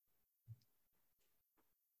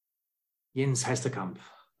Jens Heisterkamp,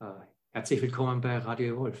 herzlich willkommen bei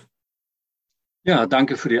Radio Evolve. Ja,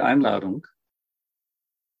 danke für die Einladung.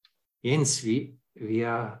 Jens,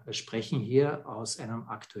 wir sprechen hier aus einem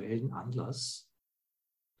aktuellen Anlass.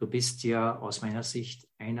 Du bist ja aus meiner Sicht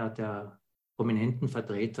einer der prominenten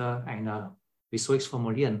Vertreter einer, wie soll ich es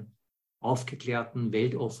formulieren, aufgeklärten,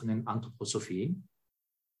 weltoffenen Anthroposophie.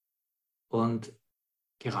 Und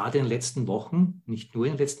gerade in den letzten Wochen, nicht nur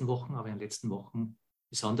in den letzten Wochen, aber in den letzten Wochen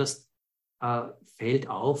besonders, fällt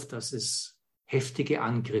auf, dass es heftige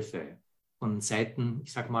Angriffe von Seiten,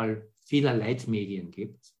 ich sage mal, vieler Leitmedien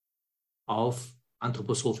gibt auf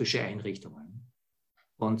anthroposophische Einrichtungen.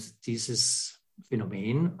 Und dieses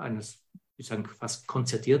Phänomen eines, ich sage, fast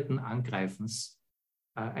konzertierten Angreifens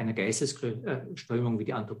einer Geistesströmung wie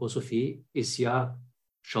die Anthroposophie ist ja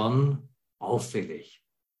schon auffällig.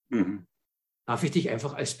 Mhm. Darf ich dich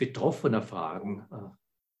einfach als Betroffener fragen,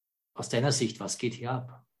 aus deiner Sicht, was geht hier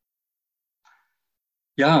ab?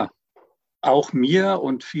 Ja, auch mir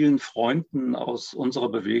und vielen Freunden aus unserer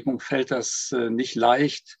Bewegung fällt das nicht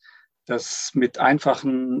leicht, das mit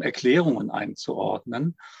einfachen Erklärungen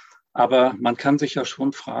einzuordnen. Aber man kann sich ja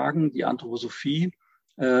schon fragen, die Anthroposophie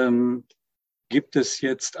gibt es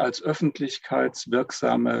jetzt als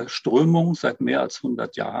öffentlichkeitswirksame Strömung seit mehr als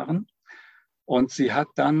 100 Jahren. Und sie hat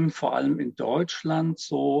dann vor allem in Deutschland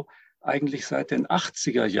so eigentlich seit den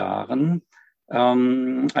 80er Jahren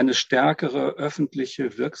eine stärkere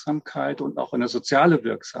öffentliche Wirksamkeit und auch eine soziale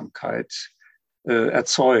Wirksamkeit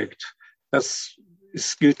erzeugt.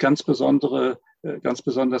 Gilt ganz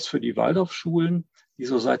besonders für die Waldorfschulen, die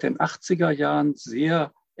so seit den 80er Jahren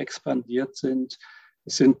sehr expandiert sind.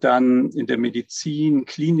 Es sind dann in der Medizin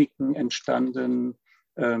Kliniken entstanden.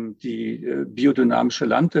 Die biodynamische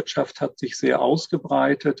Landwirtschaft hat sich sehr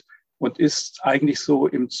ausgebreitet und ist eigentlich so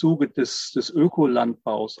im Zuge des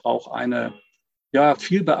Ökolandbaus auch eine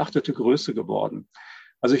viel beachtete Größe geworden.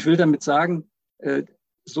 Also ich will damit sagen,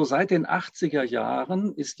 so seit den 80er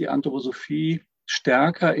Jahren ist die Anthroposophie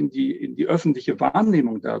stärker in die öffentliche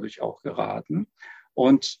Wahrnehmung dadurch auch geraten.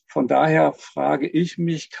 Und von daher frage ich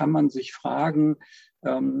mich, kann man sich fragen,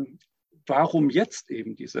 warum jetzt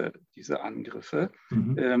eben diese Angriffe?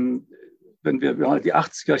 Mhm. Wenn wir mal die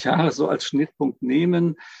 80er Jahre so als Schnittpunkt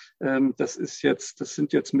nehmen, das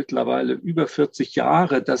sind jetzt mittlerweile über 40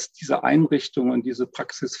 Jahre, dass diese Einrichtungen, diese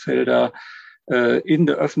Praxisfelder in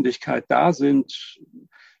der Öffentlichkeit da sind.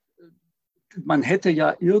 Man hätte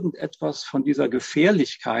ja irgendetwas von dieser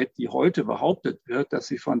Gefährlichkeit, die heute behauptet wird, dass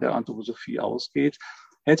sie von der Anthroposophie ausgeht,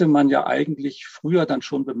 hätte man ja eigentlich früher dann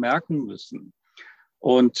schon bemerken müssen.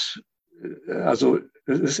 Und also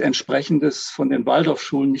es ist entsprechendes von den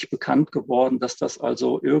Waldorfschulen nicht bekannt geworden, dass das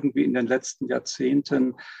also irgendwie in den letzten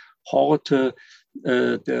Jahrzehnten Horte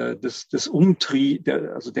der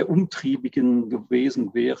Umtriebigen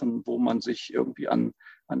gewesen wären, wo man sich irgendwie an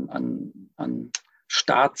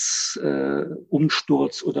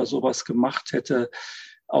Staatsumsturz oder sowas gemacht hätte.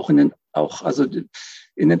 Also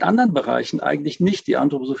in den anderen Bereichen eigentlich nicht. Die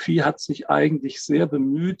Anthroposophie hat sich eigentlich sehr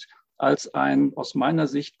bemüht, als ein aus meiner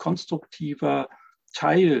Sicht konstruktiver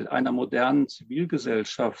Teil einer modernen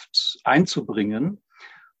Zivilgesellschaft einzubringen.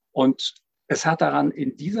 Und es hat daran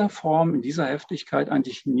in dieser Form, in dieser Heftigkeit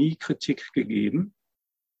eigentlich nie Kritik gegeben.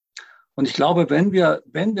 Und ich glaube, wenn wir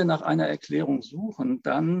nach einer Erklärung suchen,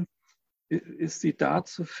 dann ist sie da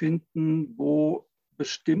zu finden, wo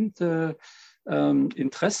bestimmte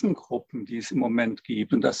Interessengruppen, die es im Moment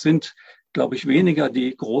gibt, und das sind, glaube ich, weniger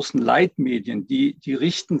die großen Leitmedien, die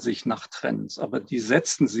richten sich nach Trends, aber die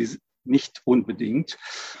setzen sie nicht unbedingt.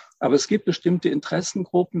 Aber es gibt bestimmte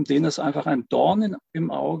Interessengruppen, denen es einfach ein Dorn im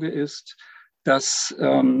Auge ist, dass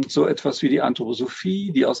so etwas wie die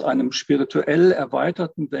Anthroposophie, die aus einem spirituell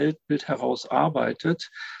erweiterten Weltbild heraus arbeitet,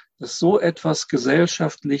 dass so etwas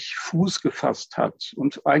gesellschaftlich Fuß gefasst hat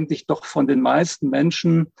und eigentlich doch von den meisten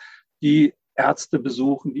Menschen, die Ärzte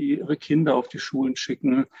besuchen, die ihre Kinder auf die Schulen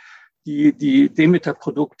schicken, die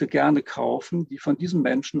Demeter-Produkte gerne kaufen, die von diesen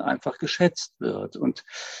Menschen einfach geschätzt wird. Und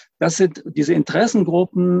das sind diese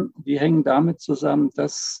Interessengruppen, die hängen damit zusammen,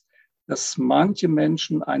 dass manche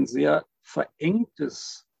Menschen ein sehr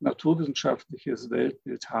verengtes naturwissenschaftliches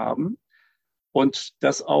Weltbild haben und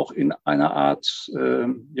das auch in einer Art,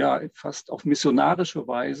 fast auf missionarische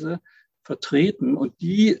Weise vertreten und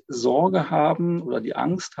die Sorge haben oder die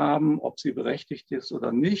Angst haben, ob sie berechtigt ist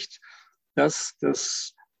oder nicht, dass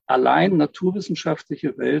das allein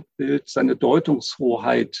naturwissenschaftliche Weltbild seine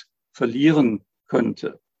Deutungshoheit verlieren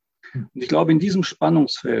könnte. Und ich glaube, in diesem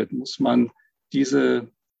Spannungsfeld muss man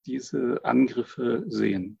diese Angriffe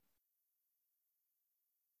sehen.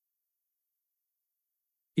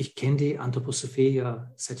 Ich kenne die Anthroposophie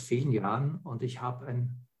ja seit vielen Jahren und ich habe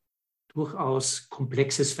ein durchaus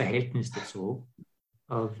komplexes Verhältnis dazu,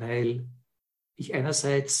 weil ich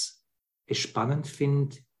einerseits es spannend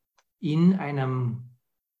finde, in einem,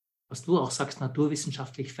 was du auch sagst,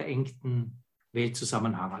 naturwissenschaftlich verengten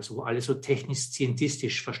Weltzusammenhang, also wo alles so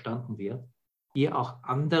technisch-scientistisch verstanden wird, hier auch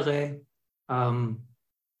andere,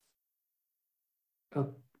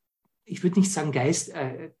 ich würde nicht sagen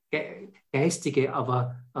geistige,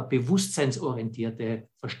 aber bewusstseinsorientierte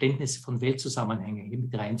Verständnisse von Weltzusammenhängen hier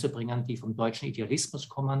mit reinzubringen, die vom deutschen Idealismus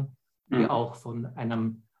kommen, die auch von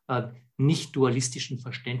einem nicht dualistischen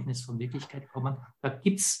Verständnis von Wirklichkeit kommen. Da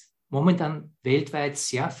gibt es momentan weltweit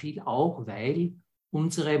sehr viel auch, weil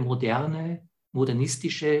unsere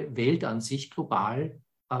modernistische Weltansicht global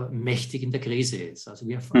mächtig in der Krise ist. Also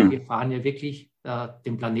wir fahren ja wirklich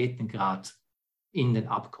den Planeten gerade in den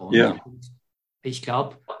Abgrund. Ja. Und ich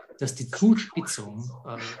glaube, dass die Zuspitzung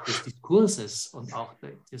des Diskurses und auch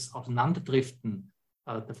das Auseinanderdriften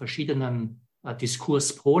der verschiedenen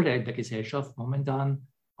Diskurspole in der Gesellschaft momentan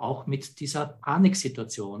auch mit dieser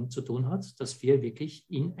Paniksituation zu tun hat, dass wir wirklich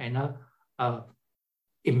in einer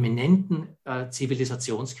eminenten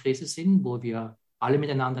Zivilisationskrise sind, wo wir alle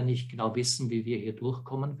miteinander nicht genau wissen, wie wir hier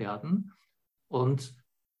durchkommen werden. Und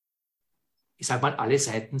ich sage mal, alle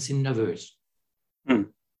Seiten sind nervös.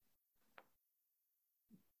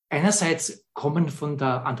 Einerseits kommen von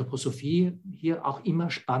der Anthroposophie hier auch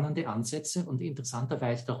immer spannende Ansätze und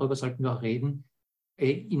interessanterweise, darüber sollten wir auch reden,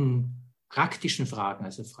 in praktischen Fragen,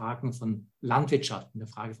 also Fragen von Landwirtschaft, in der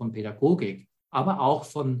Frage von Pädagogik, aber auch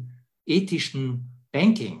von ethischem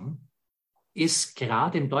Banking, ist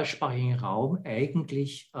gerade im deutschsprachigen Raum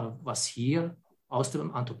eigentlich, was hier aus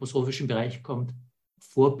dem anthroposophischen Bereich kommt,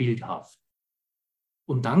 vorbildhaft.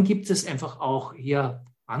 Und dann gibt es einfach auch hier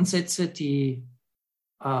Ansätze, die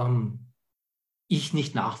ich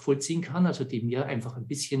nicht nachvollziehen kann, also die mir einfach ein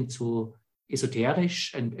bisschen zu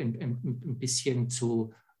esoterisch, ein bisschen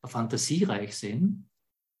zu fantasiereich sind.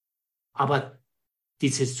 Aber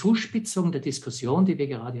diese Zuspitzung der Diskussion, die wir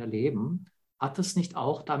gerade erleben, hat das nicht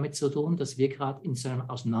auch damit zu tun, dass wir gerade in so einem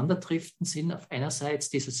Auseinanderdriften sind? Auf einerseits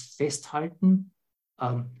dieses Festhalten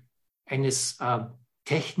eines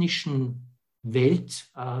technischen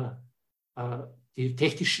Welt,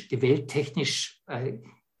 die Welt technisch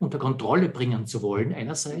unter Kontrolle bringen zu wollen,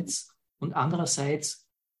 einerseits, und andererseits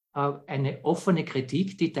eine offene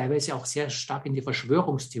Kritik, die teilweise auch sehr stark in die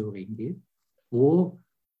Verschwörungstheorien geht, wo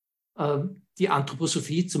die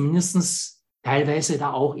Anthroposophie zumindest teilweise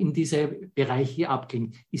da auch in diese Bereiche hier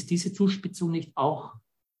abklingt. Ist diese Zuspitzung nicht auch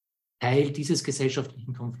Teil dieses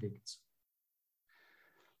gesellschaftlichen Konflikts?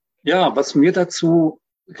 Ja, was mir dazu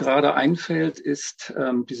gerade einfällt, ist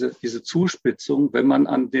diese Zuspitzung, wenn man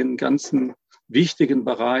an den ganzen wichtigen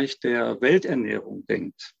Bereich der Welternährung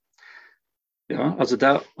denkt. Ja, also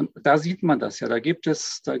da sieht man das ja. Da gibt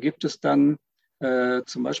es dann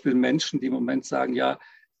zum Beispiel Menschen, die im Moment sagen, ja,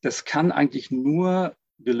 das kann eigentlich nur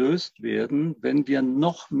gelöst werden, wenn wir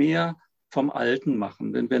noch mehr vom Alten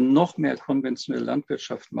machen, wenn wir noch mehr konventionelle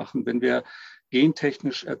Landwirtschaft machen, wenn wir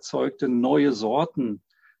gentechnisch erzeugte neue Sorten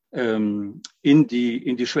in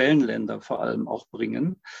die Schwellenländer vor allem auch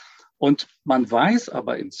bringen. Und man weiß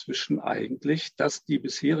aber inzwischen eigentlich, dass die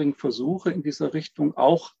bisherigen Versuche in dieser Richtung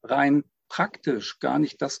auch rein praktisch gar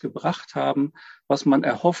nicht das gebracht haben, was man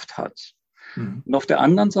erhofft hat. Und auf der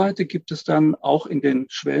anderen Seite gibt es dann auch in den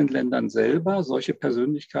Schwellenländern selber solche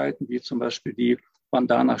Persönlichkeiten wie zum Beispiel die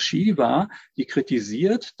Vandana Shiva, die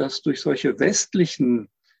kritisiert, dass durch solche westlichen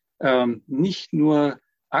nicht nur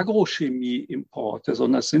Agrochemie-Importe,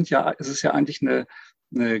 sondern es ist ja eigentlich eine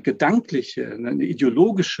gedankliche, ein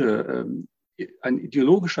ideologischer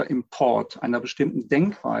Import einer bestimmten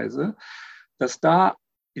Denkweise, dass da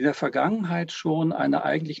in der Vergangenheit schon eine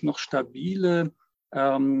eigentlich noch stabile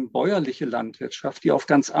bäuerliche Landwirtschaft, die auf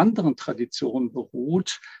ganz anderen Traditionen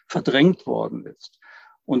beruht, verdrängt worden ist.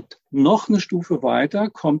 Und noch eine Stufe weiter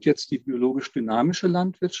kommt jetzt die biologisch-dynamische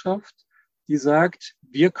Landwirtschaft, die sagt,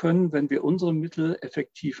 wir können, wenn wir unsere Mittel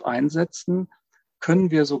effektiv einsetzen, können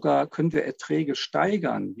wir Erträge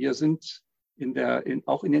steigern. Wir sind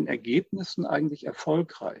auch in den Ergebnissen eigentlich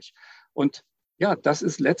erfolgreich. Und ja, das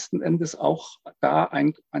ist letzten Endes auch da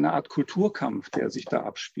eine Art Kulturkampf, der sich da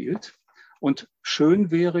abspielt. Und schön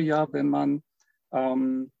wäre ja, wenn man,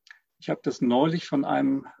 ich habe das neulich von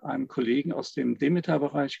einem Kollegen aus dem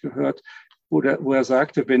Demeter-Bereich gehört, wo er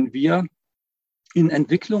sagte, wenn wir in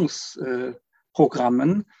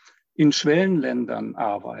Entwicklungsprogrammen in Schwellenländern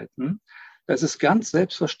arbeiten, das ist ganz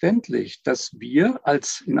selbstverständlich, dass wir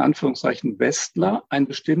als in Anführungszeichen Westler ein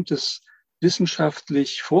bestimmtes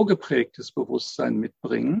wissenschaftlich vorgeprägtes Bewusstsein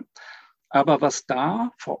mitbringen. Aber was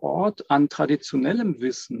da vor Ort an traditionellem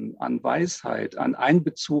Wissen, an Weisheit, an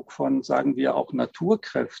Einbezug von, sagen wir, auch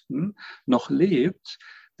Naturkräften noch lebt,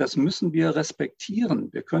 das müssen wir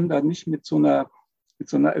respektieren. Wir können da nicht mit so einer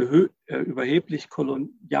überheblich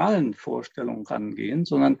kolonialen Vorstellung rangehen,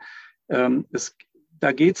 sondern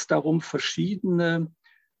da geht es darum, verschiedene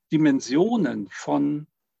Dimensionen von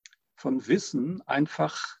Wissen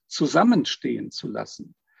einfach zusammenstehen zu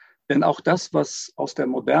lassen. Denn auch das, was aus der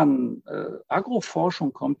modernen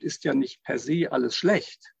Agroforschung kommt, ist ja nicht per se alles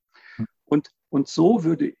schlecht. Und so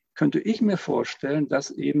könnte ich mir vorstellen,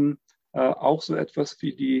 dass eben auch so etwas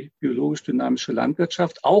wie die biologisch-dynamische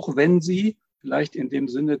Landwirtschaft, auch wenn sie vielleicht in dem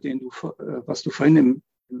Sinne, was du vorhin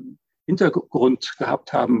im Hintergrund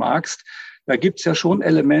gehabt haben magst, da gibt es ja schon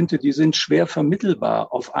Elemente, die sind schwer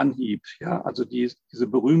vermittelbar auf Anhieb. Ja? Also diese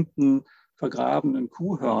berühmten vergrabenen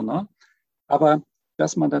Kuhhörner. Aber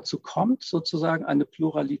dass man dazu kommt, sozusagen eine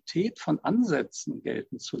Pluralität von Ansätzen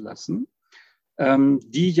gelten zu lassen,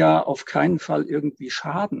 die ja auf keinen Fall irgendwie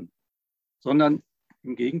schaden, sondern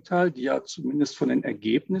im Gegenteil, die ja zumindest von den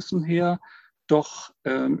Ergebnissen her doch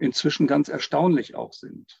inzwischen ganz erstaunlich auch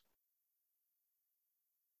sind.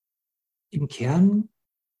 Im Kern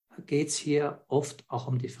geht es hier oft auch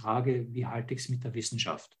um die Frage, wie halte ich es mit der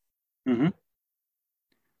Wissenschaft? Mhm.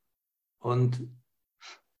 Und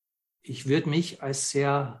ich würde mich als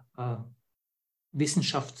sehr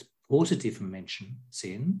wissenschaftspositiven Menschen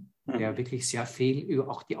sehen, der wirklich sehr viel über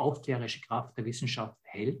auch die aufklärerische Kraft der Wissenschaft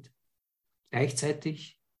hält.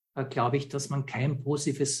 Gleichzeitig glaube ich, dass man kein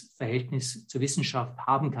positives Verhältnis zur Wissenschaft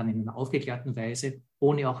haben kann in einer aufgeklärten Weise,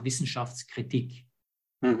 ohne auch Wissenschaftskritik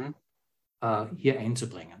hier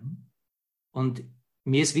einzubringen. Und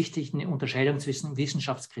mir ist wichtig eine Unterscheidung zwischen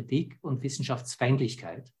Wissenschaftskritik und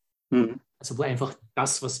Wissenschaftsfeindlichkeit. Also wo einfach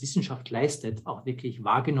das, was Wissenschaft leistet, auch wirklich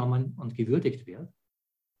wahrgenommen und gewürdigt wird.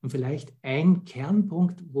 Und vielleicht ein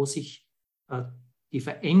Kernpunkt, wo sich die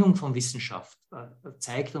Verengung von Wissenschaft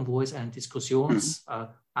zeigt und wo es einen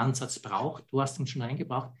Diskussionsansatz braucht, du hast ihn schon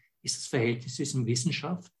eingebracht, ist das Verhältnis zwischen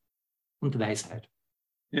Wissenschaft und Weisheit.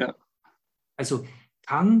 Ja. Also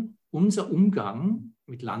kann unser Umgang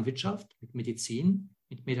mit Landwirtschaft, mit Medizin,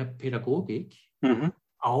 mit Pädagogik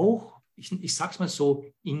auch, ich sage es mal so,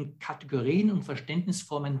 in Kategorien und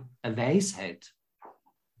Verständnisformen der Weisheit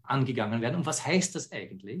angegangen werden. Und was heißt das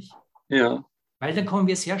eigentlich? Ja. Weil dann kommen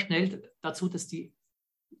wir sehr schnell dazu, dass die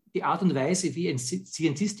Art und Weise, wie eine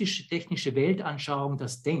scientistische, technische Weltanschauung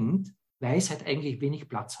das denkt, Weisheit eigentlich wenig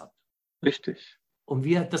Platz hat. Richtig. Und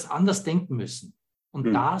wir das anders denken müssen.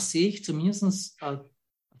 Und da sehe ich zumindest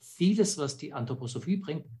vieles, was die Anthroposophie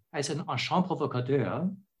bringt, als ein Agent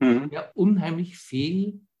provocateur, der unheimlich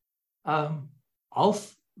viel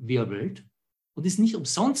aufwirbelt. Und es ist nicht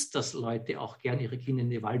umsonst, dass Leute auch gern ihre Kinder in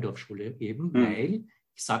die Waldorfschule geben, weil,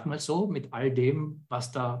 ich sage mal so, mit all dem,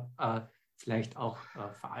 was da vielleicht auch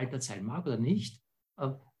veraltet sein mag oder nicht,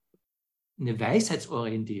 eine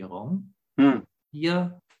Weisheitsorientierung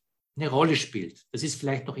hier eine Rolle spielt. Das ist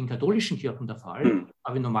vielleicht noch in katholischen Kirchen der Fall,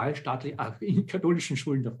 aber in katholischen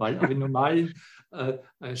Schulen der Fall, aber in normalen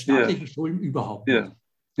staatlichen Schulen überhaupt nicht.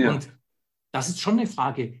 Und das ist schon eine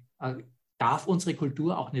Frage, darf unsere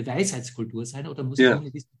Kultur auch eine Weisheitskultur sein oder muss es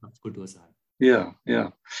eine Wissenschaftskultur sein? Ja.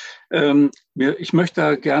 Ich möchte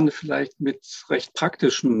da gerne vielleicht mit recht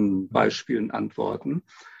praktischen Beispielen antworten.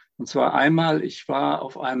 Und zwar einmal, ich war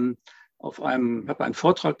habe einen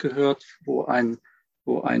Vortrag gehört, wo ein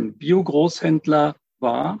Bio-Großhändler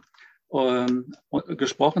war,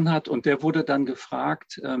 gesprochen hat, und der wurde dann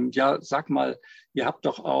gefragt, sag mal, ihr habt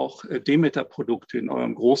doch auch Demeter-Produkte in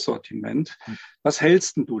eurem Großsortiment. Was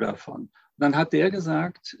hältst denn du davon? Und dann hat der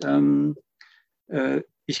gesagt,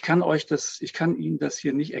 ich kann Ihnen das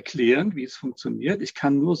hier nicht erklären, wie es funktioniert. Ich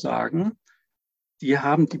kann nur sagen, die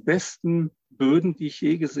haben die besten Böden, die ich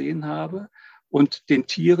je gesehen habe. Und den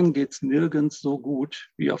Tieren geht es nirgends so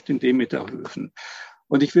gut wie auf den Demeterhöfen.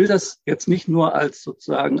 Und ich will das jetzt nicht nur als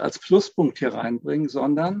Pluspunkt hier reinbringen,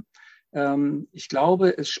 sondern ich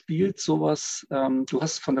glaube, es spielt sowas, du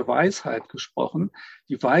hast von der Weisheit gesprochen.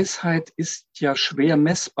 Die Weisheit ist ja schwer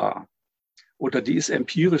messbar. Oder die ist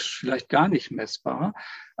empirisch vielleicht gar nicht messbar.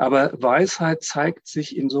 Aber Weisheit zeigt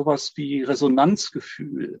sich in sowas wie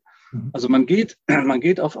Resonanzgefühl. Also man geht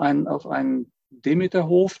auf einen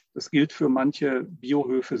Demeterhof, das gilt für manche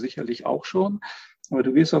Biohöfe sicherlich auch schon, aber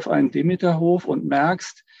du gehst auf einen Demeterhof und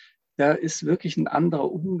merkst, da ist wirklich ein anderer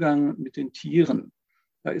Umgang mit den Tieren.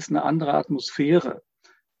 Da ist eine andere Atmosphäre.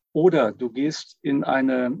 Oder du gehst in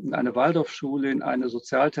eine Waldorfschule, in eine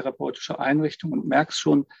sozialtherapeutische Einrichtung und merkst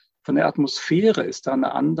schon, von der Atmosphäre ist da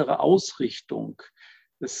eine andere Ausrichtung.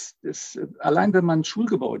 Allein wenn man ein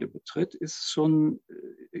Schulgebäude betritt,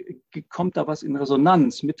 kommt da was in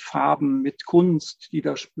Resonanz mit Farben, mit Kunst, die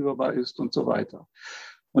da spürbar ist und so weiter.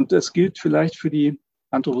 Und das gilt vielleicht für die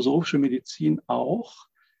anthroposophische Medizin auch,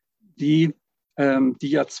 die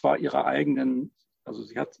ja zwar sie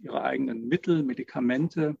hat ihre eigenen Mittel,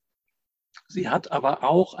 Medikamente, sie hat aber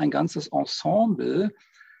auch ein ganzes Ensemble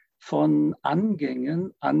von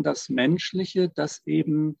Angängen an das Menschliche, das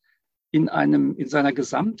eben in seiner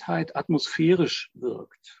Gesamtheit atmosphärisch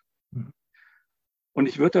wirkt. Und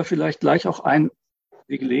ich würde da vielleicht gleich auch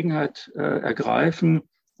die Gelegenheit ergreifen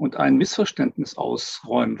und ein Missverständnis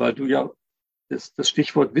ausräumen, weil du ja das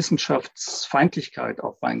Stichwort Wissenschaftsfeindlichkeit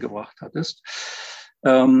auch reingebracht hattest.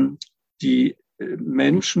 Die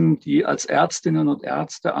Menschen, die als Ärztinnen und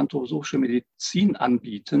Ärzte anthroposophische Medizin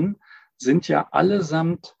anbieten, haben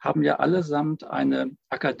ja allesamt eine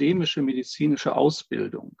akademische medizinische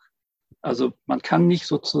Ausbildung. Also man kann nicht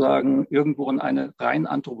sozusagen irgendwo in eine rein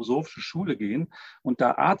anthroposophische Schule gehen und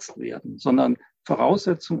da Arzt werden, sondern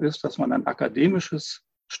Voraussetzung ist, dass man ein akademisches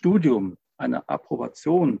Studium, eine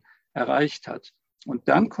Approbation erreicht hat. Und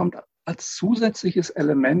dann kommt als zusätzliches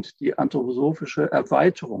Element die anthroposophische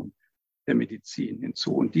Erweiterung der Medizin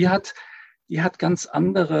hinzu. Und die hat ganz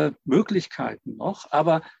andere Möglichkeiten noch,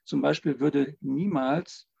 aber zum Beispiel würde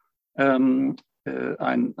niemals ein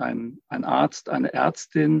Arzt, eine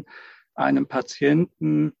Ärztin einem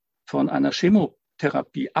Patienten von einer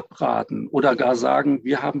Chemotherapie abraten oder gar sagen,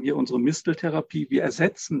 wir haben hier unsere Misteltherapie, wir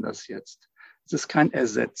ersetzen das jetzt. Es ist kein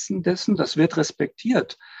Ersetzen dessen, das wird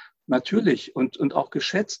respektiert, natürlich, und auch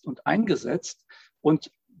geschätzt und eingesetzt.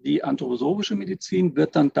 Und die anthroposophische Medizin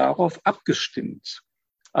wird dann darauf abgestimmt.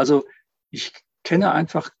 Also ich kenne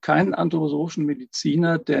einfach keinen anthroposophischen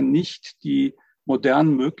Mediziner, der nicht die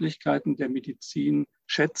modernen Möglichkeiten der Medizin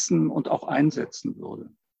schätzen und auch einsetzen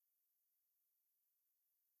würde.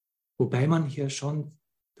 Wobei man hier schon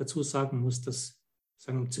dazu sagen muss, dass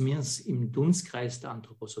zumindest im Dunstkreis der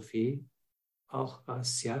Anthroposophie auch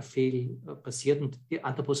sehr viel passiert. Und die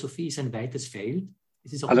Anthroposophie ist ein weites Feld.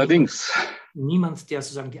 Es ist auch allerdings niemand, der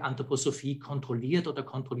sozusagen die Anthroposophie kontrolliert oder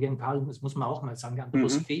kontrollieren kann. Das muss man auch mal sagen. Die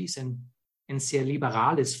Anthroposophie ist ein sehr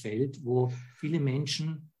liberales Feld, wo viele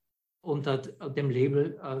Menschen unter dem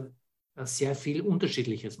Label sehr viel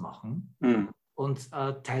Unterschiedliches machen. Und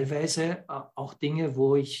teilweise auch Dinge,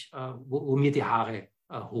 wo mir die Haare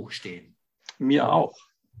hochstehen. Mir auch.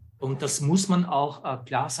 Und das muss man auch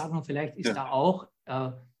klar sagen. Vielleicht ist da auch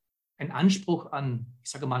ein Anspruch an, ich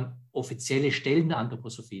sage mal, offizielle Stellen der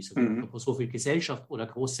Anthroposophie, so wie Anthroposophische Gesellschaft oder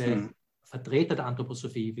große Vertreter der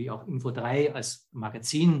Anthroposophie, wie auch Info 3 als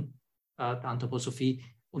Magazin der Anthroposophie.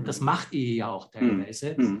 Und das macht ihr ja auch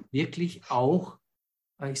teilweise. Wirklich auch,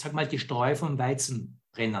 ich sage mal, die Streu vom Weizen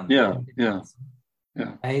trennen. Ja.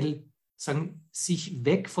 Weil sich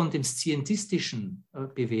weg von dem Scientistischen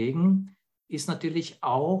bewegen, ist natürlich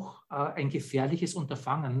auch ein gefährliches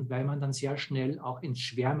Unterfangen, weil man dann sehr schnell auch ins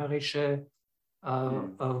Schwärmerische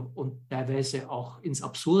und teilweise auch ins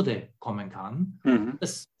Absurde kommen kann.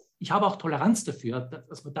 Ich habe auch Toleranz dafür,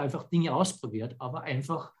 dass man da einfach Dinge ausprobiert, aber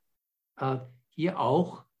einfach hier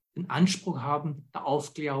auch den Anspruch haben, der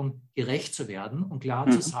Aufklärung gerecht zu werden und klar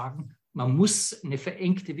zu sagen, man muss eine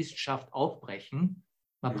verengte Wissenschaft aufbrechen,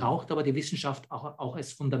 man braucht aber die Wissenschaft auch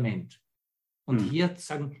als Fundament. Und hier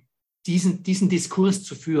diesen Diskurs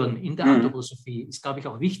zu führen in der Anthroposophie ist, glaube ich,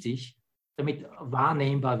 auch wichtig, damit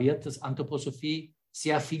wahrnehmbar wird, dass Anthroposophie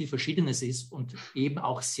sehr viel Verschiedenes ist und eben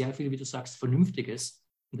auch sehr viel, wie du sagst, Vernünftiges.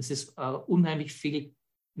 Und dass es unheimlich viel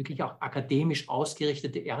wirklich auch akademisch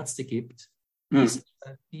ausgerichtete Ärzte gibt,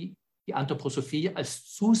 die Anthroposophie als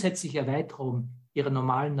zusätzliche Erweiterung ihrer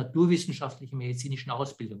normalen naturwissenschaftlichen medizinischen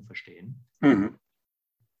Ausbildung verstehen.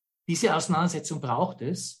 Diese Auseinandersetzung braucht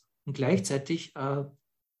es und gleichzeitig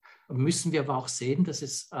müssen wir aber auch sehen, dass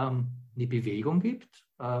es eine Bewegung gibt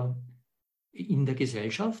in der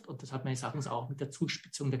Gesellschaft, und das hat meines Erachtens auch mit der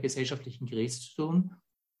Zuspitzung der gesellschaftlichen Krise zu tun,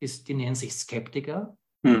 die nennen sich Skeptiker,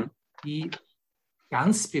 die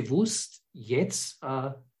ganz bewusst jetzt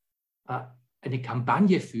eine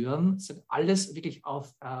Kampagne führen, alles wirklich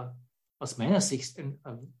auf, aus meiner Sicht,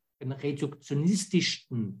 einen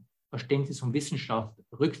reduktionistischen Verständnis von Wissenschaft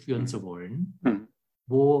rückführen zu wollen,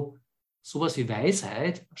 wo sowas wie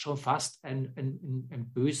Weisheit schon fast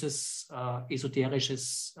ein böses,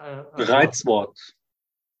 esoterisches Reizwort.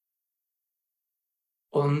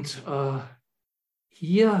 Und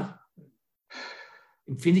hier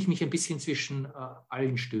empfinde ich mich ein bisschen zwischen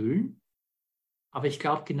allen Stühlen. Aber ich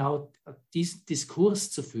glaube, genau diesen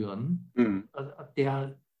Diskurs zu führen,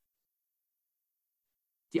 der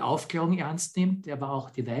die Aufklärung ernst nimmt, der aber auch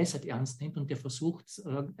die Weisheit ernst nimmt und der versucht,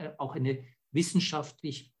 auch eine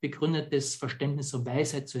wissenschaftlich begründetes Verständnis von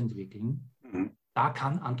Weisheit zu entwickeln, da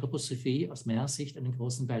kann Anthroposophie aus meiner Sicht einen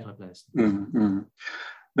großen Beitrag leisten.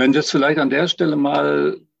 Wenn wir jetzt vielleicht an der Stelle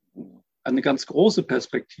mal eine ganz große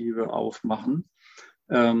Perspektive aufmachen,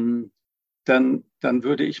 dann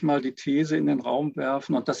würde ich mal die These in den Raum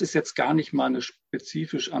werfen, und das ist jetzt gar nicht mal eine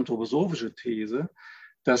spezifisch anthroposophische These,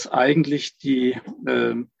 dass eigentlich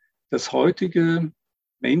das heutige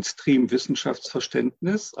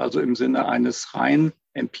Mainstream-Wissenschaftsverständnis, also im Sinne eines rein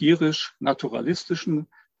empirisch-naturalistischen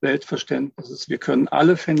Weltverständnisses, wir können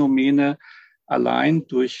alle Phänomene allein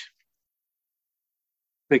durch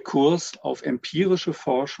Rekurs auf empirische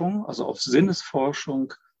Forschung, also auf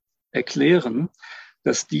Sinnesforschung erklären,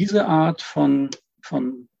 dass diese Art das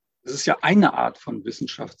ist ja eine Art von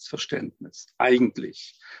Wissenschaftsverständnis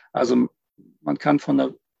eigentlich. Also man kann von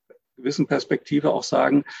einer gewissen Perspektive auch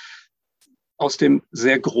sagen, aus dem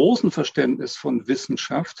sehr großen Verständnis von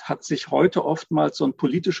Wissenschaft hat sich heute oftmals so ein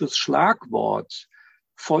politisches Schlagwort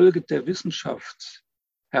Folge der Wissenschaft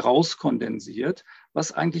herauskondensiert,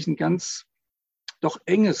 was eigentlich ein ganz doch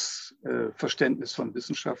enges Verständnis von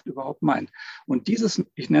Wissenschaft überhaupt meint. Und dieses,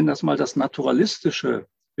 ich nenne das mal das naturalistische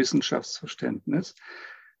Wissenschaftsverständnis,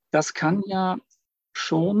 das kann ja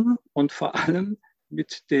schon und vor allem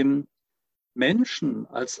mit dem Menschen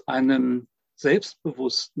als einem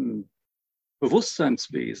selbstbewussten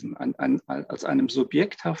Bewusstseinswesen, als einem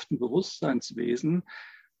subjekthaften Bewusstseinswesen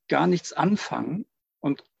gar nichts anfangen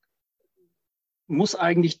und muss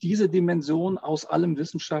eigentlich diese Dimension aus allem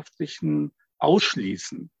Wissenschaftlichen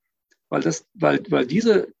ausschließen. Weil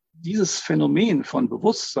dieses Phänomen von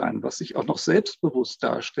Bewusstsein, was sich auch noch selbstbewusst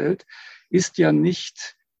darstellt, ist ja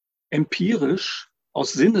nicht empirisch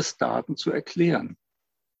aus Sinnesdaten zu erklären.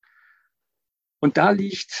 Und da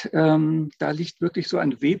liegt wirklich so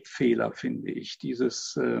ein Webfehler, finde ich,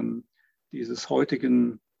 dieses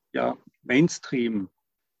heutigen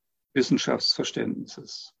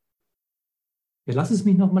Mainstream-Wissenschaftsverständnisses. Ja, lass es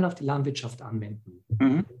mich nochmal auf die Landwirtschaft anwenden, wo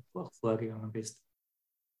du auch vorgegangen bist.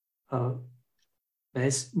 Weil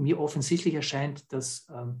es mir offensichtlich erscheint,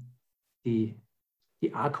 dass die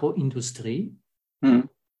Agroindustrie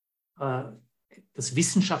das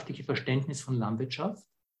wissenschaftliche Verständnis von Landwirtschaft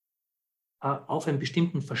auf einem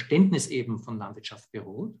bestimmten Verständnis eben von Landwirtschaft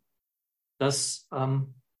beruht, das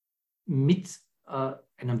mit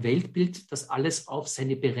einem Weltbild, das alles auf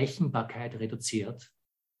seine Berechenbarkeit reduziert,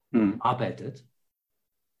 arbeitet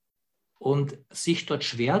und sich dort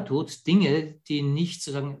schwer tut, Dinge, die nicht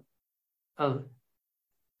sozusagen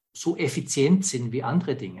so effizient sind wie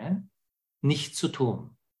andere Dinge, nicht zu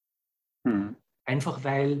tun. Einfach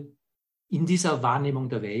weil in dieser Wahrnehmung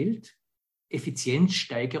der Welt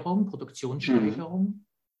Effizienzsteigerung, Produktionssteigerung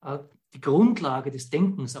die Grundlage des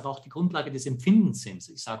Denkens, aber auch die Grundlage des Empfindens sind.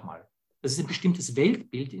 Ich sage mal, das ist ein bestimmtes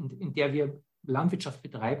Weltbild, in der wir Landwirtschaft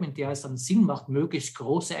betreiben, in der es dann Sinn macht, möglichst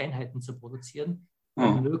große Einheiten zu produzieren,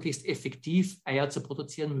 möglichst effektiv Eier zu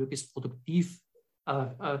produzieren, möglichst produktiv,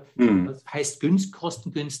 das heißt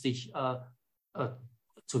kostengünstig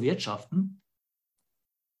zu wirtschaften.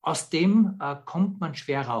 Aus dem kommt man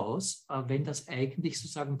schwer raus, wenn das eigentlich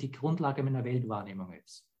sozusagen die Grundlage meiner Weltwahrnehmung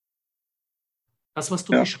ist. Das, was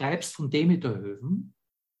du beschreibst von Demeterhöfen,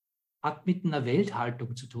 hat mit einer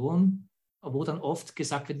Welthaltung zu tun, wo dann oft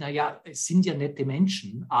gesagt wird, naja, es sind ja nette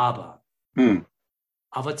Menschen, aber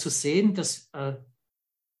zu sehen, dass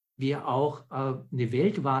wir auch eine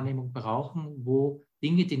Weltwahrnehmung brauchen, wo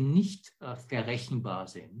Dinge, die nicht verrechenbar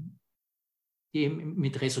sind, die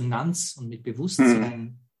mit Resonanz und mit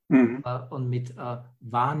Bewusstsein und mit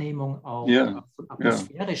Wahrnehmung auch von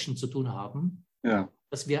Atmosphärischen zu tun haben,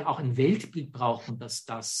 dass wir auch ein Weltbild brauchen, das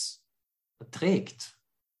das trägt.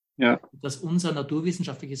 Dass unser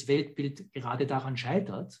naturwissenschaftliches Weltbild gerade daran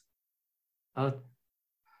scheitert.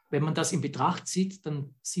 Wenn man das in Betracht zieht,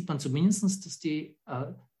 dann sieht man zumindest, dass die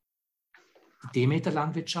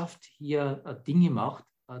Demeter-Landwirtschaft hier Dinge macht,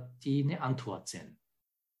 die eine Antwort sind.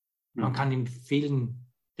 Man kann in vielen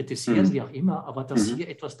kritisieren, wie auch immer, aber dass hier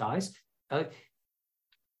etwas da ist,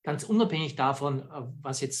 ganz unabhängig davon,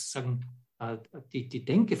 was jetzt sagen, die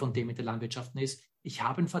Denke von Demeter-Landwirtschaften ist, ich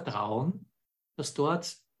habe ein Vertrauen, dass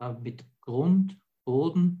dort mit Grund,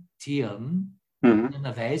 Boden, Tieren in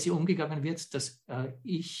einer Weise umgegangen wird, dass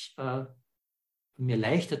ich mir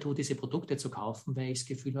leichter tue, diese Produkte zu kaufen, weil ich das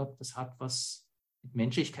Gefühl habe, das hat was mit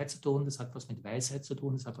Menschlichkeit zu tun, das hat was mit Weisheit zu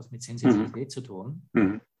tun, das hat was mit Sensibilität zu tun.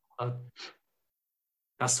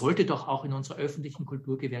 Das sollte doch auch in unserer öffentlichen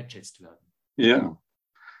Kultur gewertschätzt werden. Ja,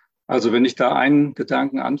 also wenn ich da einen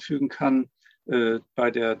Gedanken anfügen kann,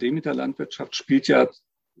 bei der Demeter-Landwirtschaft spielt ja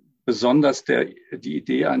besonders die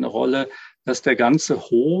Idee eine Rolle, dass der ganze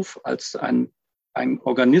Hof als ein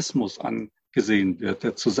Organismus an gesehen wird,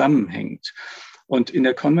 der zusammenhängt. Und in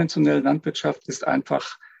der konventionellen Landwirtschaft ist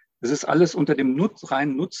einfach, es ist alles unter dem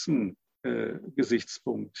reinen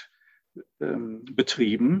Nutzen-Gesichtspunkt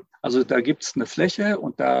betrieben. Also da gibt es eine Fläche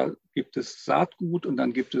und da gibt es Saatgut und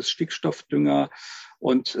dann gibt es Stickstoffdünger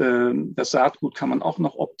und das Saatgut kann man auch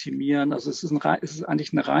noch optimieren. Also es ist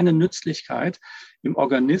eigentlich eine reine Nützlichkeit. Im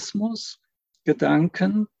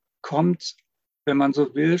Organismusgedanken kommt, wenn man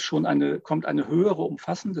so will, kommt eine höhere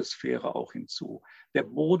umfassende Sphäre auch hinzu. Der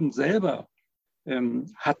Boden selber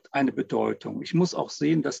hat eine Bedeutung. Ich muss auch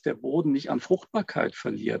sehen, dass der Boden nicht an Fruchtbarkeit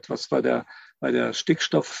verliert, was bei der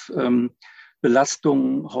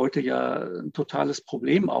Stickstoffbelastung heute ja ein totales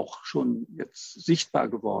Problem auch schon jetzt sichtbar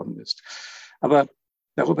geworden ist. Aber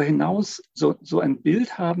darüber hinaus so ein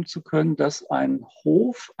Bild haben zu können, dass ein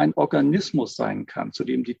Hof ein Organismus sein kann, zu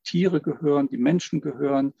dem die Tiere gehören, die Menschen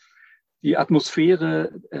gehören, die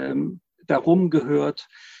Atmosphäre darum gehört,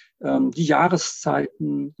 die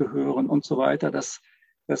Jahreszeiten gehören und so weiter. Das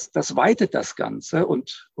weitet das Ganze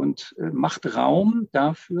und macht Raum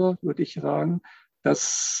dafür, würde ich sagen,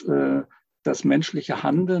 dass das menschliche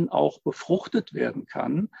Handeln auch befruchtet werden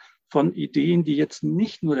kann von Ideen, die jetzt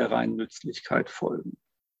nicht nur der reinen Nützlichkeit folgen.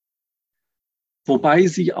 Wobei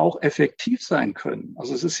sie auch effektiv sein können.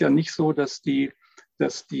 Also es ist ja nicht so, dass die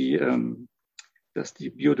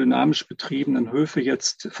biodynamisch betriebenen Höfe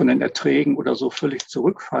jetzt von den Erträgen oder so völlig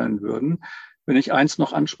zurückfallen würden. Wenn ich eins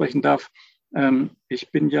noch ansprechen darf,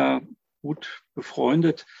 ich bin ja gut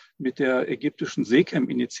befreundet mit der ägyptischen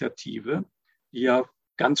SEKEM-Initiative, die ja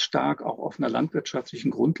ganz stark auch auf einer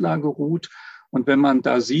landwirtschaftlichen Grundlage ruht. Und wenn man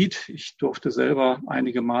da sieht, ich durfte selber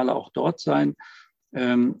einige Male auch dort sein,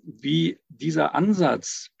 wie dieser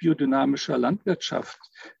Ansatz biodynamischer Landwirtschaft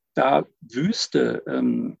da Wüste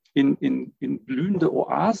in blühende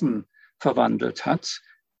Oasen verwandelt hat.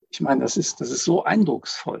 Ich meine, das ist so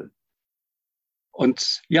eindrucksvoll.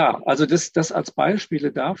 Und ja, also das als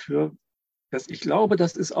Beispiele dafür, dass ich glaube,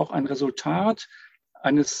 das ist auch ein Resultat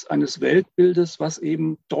eines Weltbildes, was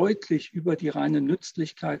eben deutlich über die reine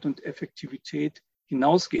Nützlichkeit und Effektivität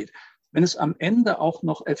hinausgeht. Wenn es am Ende auch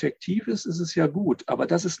noch effektiv ist, ist es ja gut. Aber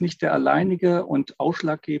das ist nicht der alleinige und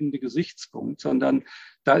ausschlaggebende Gesichtspunkt, sondern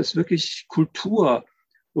da ist wirklich Kultur,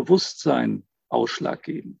 Bewusstsein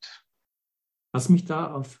ausschlaggebend. Lass mich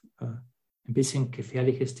da auf ein bisschen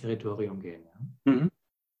gefährliches Territorium gehen. Ja? Mhm.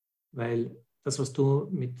 Weil das, was du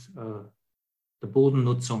mit der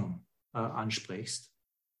Bodennutzung ansprichst,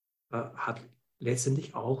 hat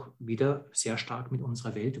letztendlich auch wieder sehr stark mit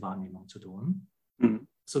unserer Weltwahrnehmung zu tun. Mhm.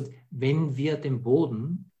 So, wenn wir den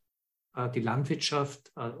Boden, die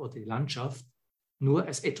Landwirtschaft oder die Landschaft nur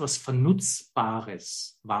als etwas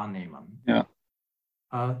Vernutzbares wahrnehmen, ja,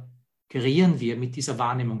 kreieren wir mit dieser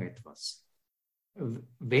Wahrnehmung etwas.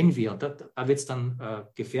 Wenn wir, da wird es dann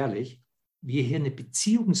gefährlich, wir hier eine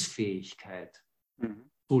Beziehungsfähigkeit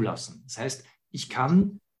zulassen. Das heißt, ich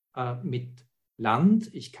kann mit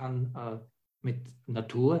Land, ich kann mit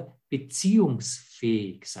Natur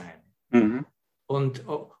beziehungsfähig sein. Mhm. Und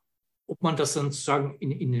ob man das dann sozusagen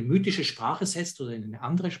in eine mythische Sprache setzt oder in eine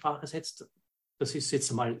andere Sprache setzt, das ist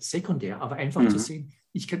jetzt mal sekundär, aber einfach zu sehen,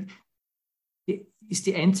 ist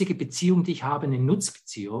die einzige Beziehung, die ich habe, eine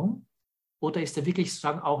Nutzbeziehung oder ist da wirklich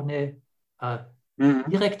sozusagen auch eine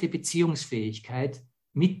direkte Beziehungsfähigkeit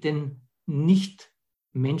mit dem nicht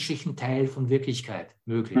menschlichen Teil von Wirklichkeit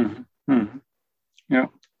möglich?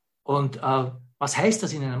 Ja. Und was heißt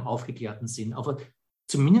das in einem aufgeklärten Sinn? Aber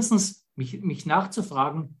zumindest mich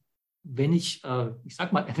nachzufragen, wenn ich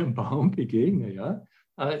sag mal, einem Baum begegne, ja,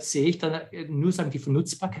 sehe ich dann nur sagen die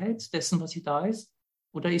Vernutzbarkeit dessen, was hier da ist?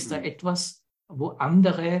 Oder ist da etwas, wo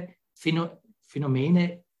andere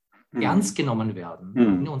Phänomene ernst genommen werden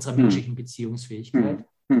in unserer menschlichen Beziehungsfähigkeit?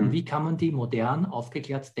 Und wie kann man die modern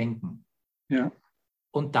aufgeklärt denken? Ja.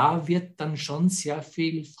 Und da wird dann schon sehr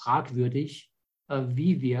viel fragwürdig,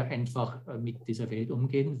 wie wir einfach mit dieser Welt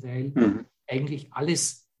umgehen, weil eigentlich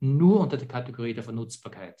alles nur unter der Kategorie der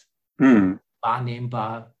Vernutzbarkeit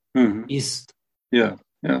wahrnehmbar ist. Ja,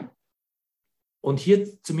 ja. Und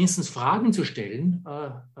hier zumindest Fragen zu stellen,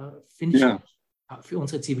 finde ich für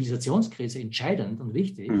unsere Zivilisationskrise entscheidend und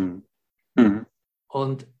wichtig.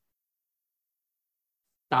 Und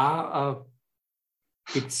da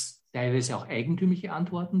gibt es teilweise auch eigentümliche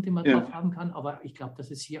Antworten, die man drauf haben kann. Aber ich glaube, dass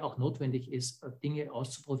es hier auch notwendig ist, Dinge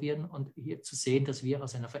auszuprobieren und hier zu sehen, dass wir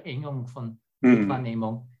aus einer Verengung von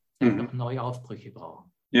Wahrnehmung noch neue Aufbrüche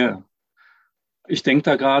brauchen. Ja, ich denke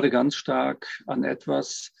da gerade ganz stark an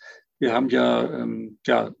etwas. Wir haben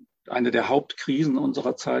eine der Hauptkrisen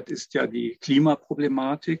unserer Zeit ist ja die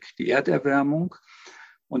Klimaproblematik, die Erderwärmung.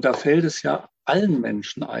 Und da fällt es ja allen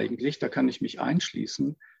Menschen eigentlich, da kann ich mich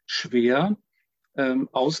einschließen, schwer,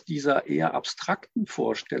 aus dieser eher abstrakten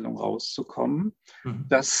Vorstellung rauszukommen,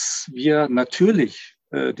 dass wir natürlich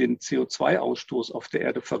den CO2-Ausstoß auf der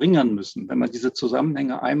Erde verringern müssen. Wenn man diese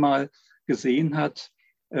Zusammenhänge einmal gesehen hat,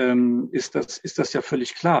 ist das ja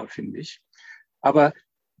völlig klar, finde ich. Aber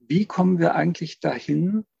wie kommen wir eigentlich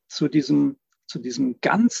dahin, zu diesem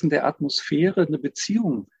Ganzen der Atmosphäre eine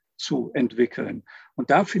Beziehung zu entwickeln? Und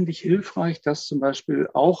da finde ich hilfreich, dass zum Beispiel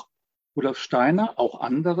auch Rudolf Steiner, auch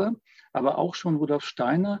andere, aber auch schon Rudolf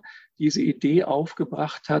Steiner diese Idee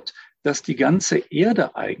aufgebracht hat, dass die ganze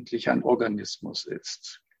Erde eigentlich ein Organismus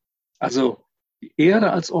ist. Also die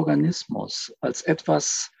Erde als Organismus, als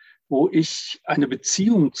etwas, wo ich eine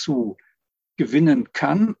Beziehung zu gewinnen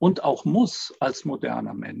kann und auch muss als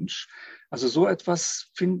moderner Mensch. Also so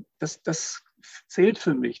etwas, das zählt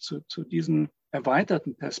für mich zu diesen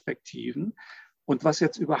erweiterten Perspektiven. Und was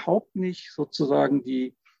jetzt überhaupt nicht sozusagen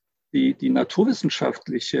die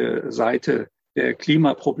naturwissenschaftliche Seite der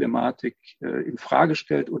Klimaproblematik in Frage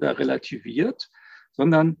stellt oder relativiert,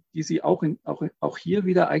 sondern die sie auch hier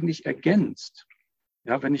wieder eigentlich ergänzt.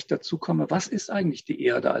 Ja, wenn ich dazu komme, was ist eigentlich die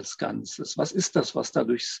Erde als Ganzes? Was ist das, was da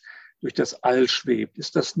durch das All schwebt?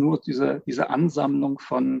 Ist das nur diese Ansammlung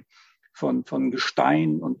von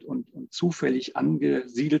Gestein und zufällig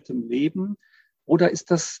angesiedeltem Leben? Oder ist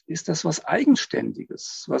das was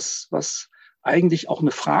Eigenständiges, was eigentlich auch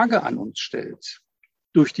eine Frage an uns stellt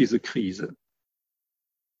durch diese Krise?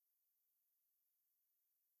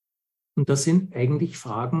 Und das sind eigentlich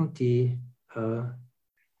Fragen, die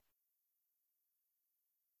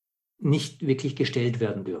nicht wirklich gestellt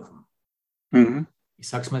werden dürfen. Mhm. Ich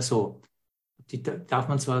sage es mal so, die darf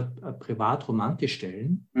man zwar privat romantisch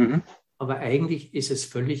stellen, aber eigentlich ist es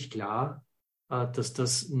völlig klar, dass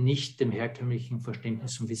das nicht dem herkömmlichen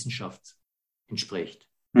Verständnis von Wissenschaft entspricht.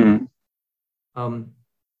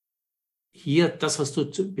 Hier, das, was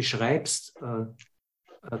du beschreibst,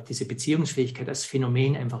 diese Beziehungsfähigkeit als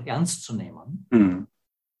Phänomen einfach ernst zu nehmen,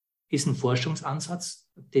 ist ein Forschungsansatz,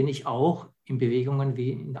 den ich auch in Bewegungen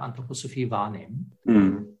wie in der Anthroposophie wahrnehme,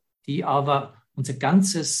 die aber unser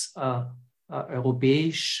ganzes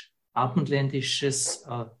europäisch-abendländisches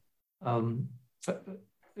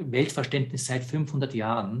Weltverständnis seit 500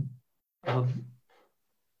 Jahren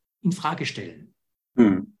in Frage stellen.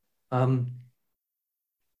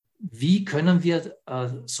 Wie können wir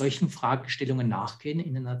solchen Fragestellungen nachgehen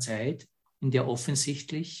in einer Zeit, in der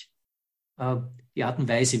offensichtlich die Art und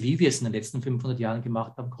Weise, wie wir es in den letzten 500 Jahren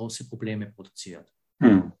gemacht haben, große Probleme produziert?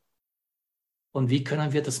 Und wie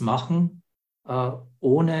können wir das machen,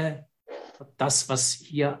 ohne das, was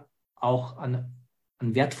hier auch an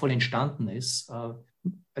wertvoll entstanden ist,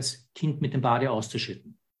 als Kind mit dem Bade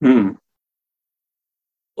auszuschütten?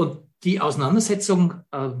 Und die Auseinandersetzung,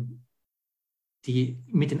 die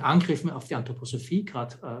mit den Angriffen auf die Anthroposophie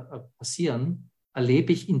gerade passieren,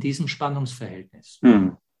 erlebe ich in diesem Spannungsverhältnis.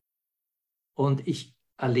 Und ich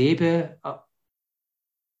erlebe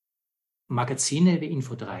Magazine wie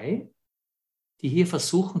Info3, die hier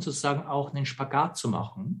versuchen, sozusagen auch einen Spagat zu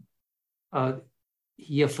machen,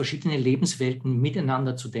 hier verschiedene Lebenswelten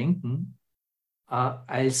miteinander zu denken,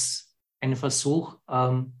 als einen Versuch,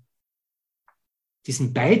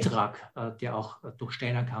 diesen Beitrag, der auch durch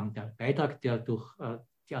Steiner kam, der Beitrag, der durch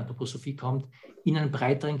die Anthroposophie kommt, in einen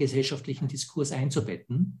breiteren gesellschaftlichen Diskurs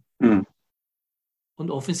einzubetten. Und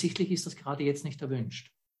offensichtlich ist das gerade jetzt nicht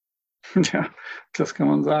erwünscht. Ja, das kann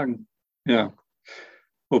man sagen. Ja.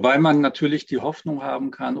 Wobei man natürlich die Hoffnung haben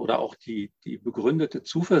kann oder auch die begründete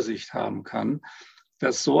Zuversicht haben kann,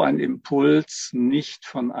 dass so ein Impuls nicht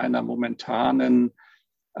von einer momentanen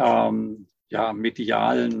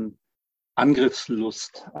medialen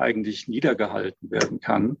Angriffslust eigentlich niedergehalten werden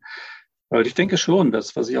kann. Weil ich denke schon,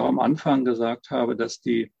 dass, was ich auch am Anfang gesagt habe, dass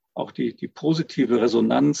die positive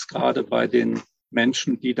Resonanz gerade bei den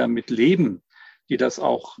Menschen, die damit leben, die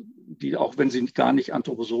auch wenn sie gar nicht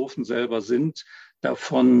Anthroposophen selber sind,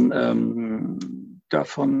 davon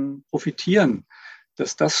profitieren,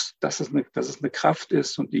 dass es eine Kraft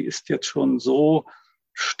ist und die ist jetzt schon so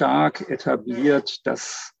stark etabliert,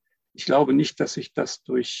 dass ich glaube nicht, dass sich das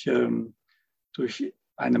durch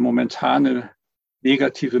eine momentane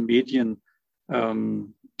negative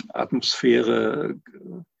Medienatmosphäre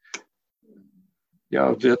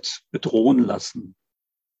wird bedrohen lassen.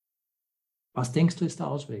 Was denkst du, ist der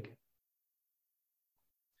Ausweg?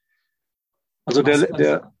 Also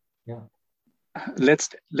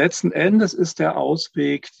letzten Endes ist der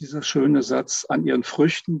Ausweg dieser schöne Satz: An ihren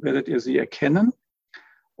Früchten werdet ihr sie erkennen.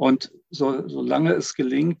 Und solange es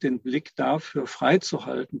gelingt, den Blick dafür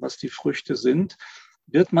freizuhalten, was die Früchte sind,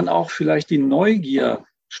 wird man auch vielleicht die Neugier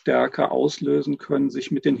stärker auslösen können, sich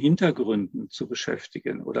mit den Hintergründen zu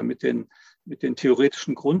beschäftigen oder mit den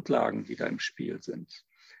theoretischen Grundlagen, die da im Spiel sind.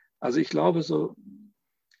 Also ich glaube so,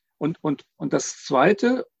 und das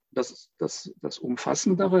Zweite, das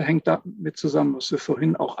Umfassendere, hängt damit zusammen, was wir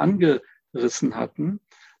vorhin auch angerissen hatten,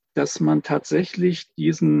 dass man tatsächlich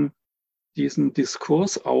diesen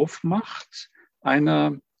Diskurs aufmacht,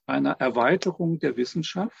 einer Erweiterung der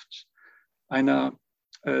Wissenschaft, einer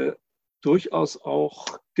durchaus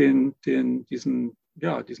auch diesen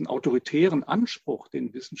autoritären Anspruch,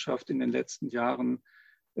 den Wissenschaft in den letzten Jahren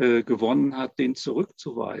gewonnen hat, den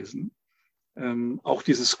zurückzuweisen. Auch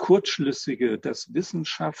dieses Kurzschlüssige, dass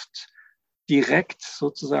Wissenschaft direkt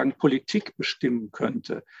sozusagen Politik bestimmen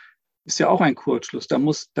könnte, ist ja auch ein Kurzschluss.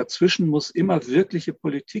 Dazwischen muss immer wirkliche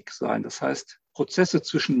Politik sein. Das heißt, Prozesse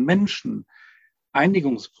zwischen Menschen,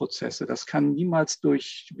 Einigungsprozesse, das kann niemals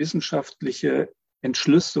durch wissenschaftliche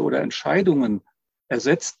Entschlüsse oder Entscheidungen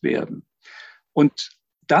ersetzt werden. Und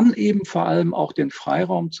dann eben vor allem auch den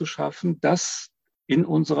Freiraum zu schaffen, dass in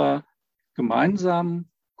unserer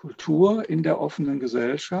gemeinsamen Kultur, in der offenen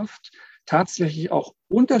Gesellschaft tatsächlich auch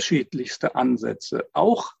unterschiedlichste Ansätze,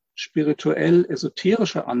 auch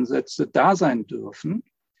spirituell-esoterische Ansätze da sein dürfen,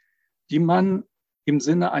 die man im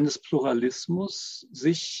Sinne eines Pluralismus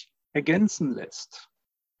sich ergänzen lässt.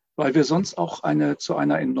 Weil wir sonst auch zu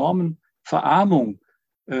einer enormen Verarmung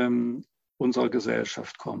unserer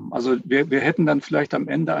Gesellschaft kommen. Also wir hätten dann vielleicht am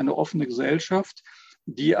Ende eine offene Gesellschaft,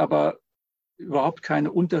 die aber überhaupt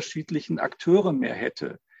keine unterschiedlichen Akteure mehr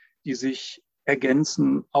hätte, die sich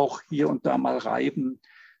ergänzen, auch hier und da mal reiben.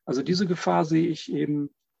 Also diese Gefahr sehe ich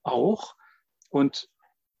eben auch. Und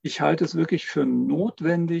ich halte es wirklich für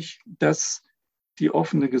notwendig, dass die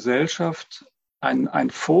offene Gesellschaft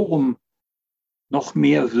ein Forum noch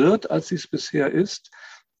mehr wird, als sie es bisher ist,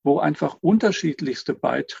 wo einfach unterschiedlichste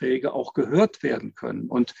Beiträge auch gehört werden können.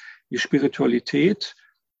 Und die Spiritualität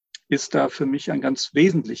ist da für mich ein ganz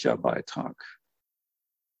wesentlicher Beitrag.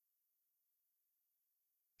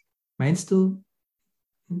 Meinst du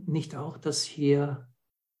nicht auch, dass hier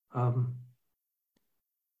auch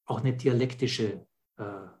eine dialektische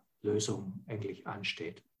Lösung eigentlich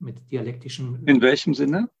ansteht? Mit dialektischen In welchem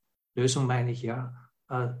Sinne? Lösung meine ich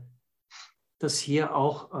dass hier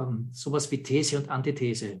auch sowas wie These und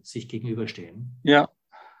Antithese sich gegenüberstehen. Ja.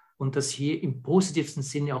 Und dass hier im positivsten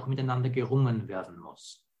Sinne auch miteinander gerungen werden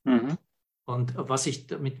muss. Mhm. Und was ich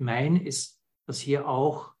damit meine, ist, dass hier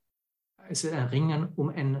auch ein Ringen um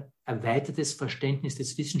ein erweitertes Verständnis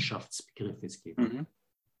des Wissenschaftsbegriffes gibt. Mhm.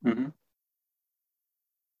 Mhm.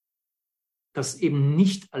 Das eben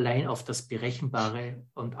nicht allein auf das Berechenbare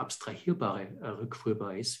und Abstrahierbare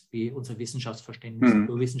rückführbar ist, wie unser Wissenschaftsverständnis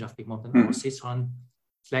naturwissenschaftlich momentan aussieht, sondern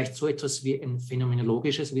vielleicht so etwas wie ein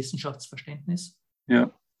phänomenologisches Wissenschaftsverständnis.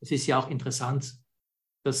 Ja. Es ist ja auch interessant,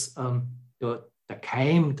 dass der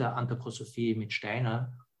Keim der Anthroposophie mit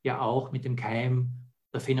Steiner ja auch mit dem Keim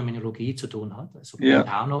der Phänomenologie zu tun hat. Also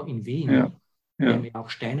Gaetano in Wien, der ja auch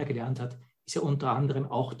Steiner gelernt hat, ist ja unter anderem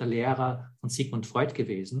auch der Lehrer von Sigmund Freud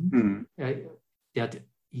gewesen, der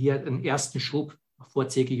hier den ersten Schub vor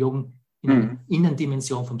C.G. Jung in der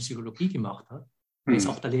Innendimension von Psychologie gemacht hat. Er ist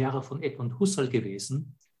auch der Lehrer von Edmund Husserl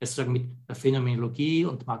gewesen, der sozusagen mit der Phänomenologie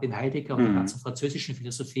und Martin Heidegger und der ganzen französischen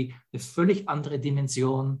Philosophie eine völlig andere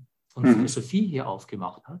Dimension von Philosophie hier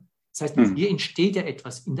aufgemacht hat. Das heißt, hier entsteht ja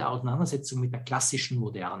etwas in der Auseinandersetzung mit der klassischen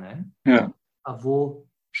Moderne, wo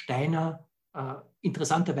Steiner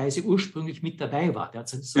interessanterweise ursprünglich mit dabei war. Der hat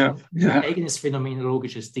so ein eigenes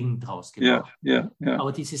phänomenologisches Ding draus gemacht.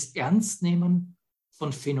 Aber dieses Ernstnehmen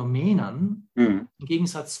von Phänomenen im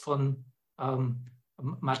Gegensatz von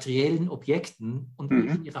materiellen Objekten und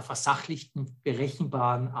in ihrer versachlichten,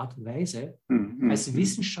 berechenbaren Art und Weise als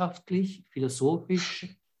wissenschaftlich, philosophisch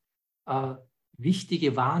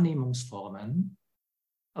wichtige Wahrnehmungsformen,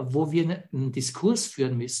 wo wir einen Diskurs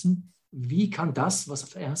führen müssen, wie kann das, was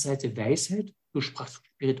auf einer Seite Weisheit, du sprachst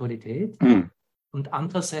Spiritualität, und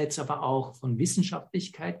andererseits aber auch von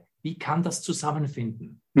Wissenschaftlichkeit, wie kann das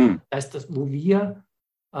zusammenfinden? Das heißt, wo wir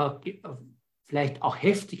vielleicht auch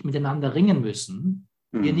heftig miteinander ringen müssen,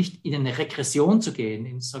 hier nicht in eine Regression zu gehen,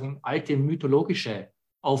 in sagen, alte mythologische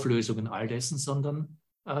Auflösungen all dessen, sondern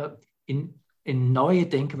in neue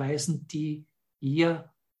Denkweisen, die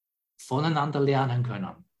hier voneinander lernen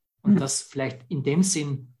können. Und dass vielleicht in dem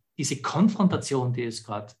Sinn diese Konfrontation, die es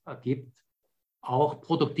gerade gibt, auch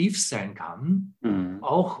produktiv sein kann,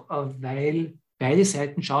 auch weil beide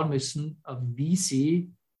Seiten schauen müssen, wie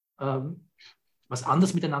sie was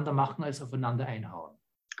anderes miteinander machen, als aufeinander einhauen.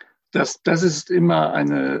 Das ist immer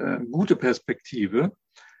eine gute Perspektive,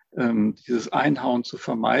 dieses Einhauen zu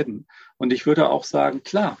vermeiden. Und ich würde auch sagen,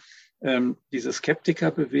 klar, diese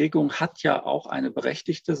Skeptikerbewegung hat ja auch eine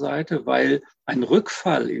berechtigte Seite, weil ein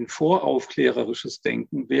Rückfall in voraufklärerisches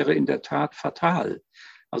Denken wäre in der Tat fatal.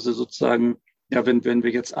 Also sozusagen, ja, wenn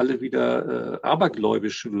wir jetzt alle wieder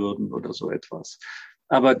abergläubisch würden oder so etwas.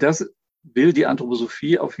 Aber das will die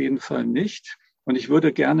Anthroposophie auf jeden Fall nicht. Und ich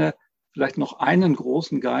würde gerne vielleicht noch einen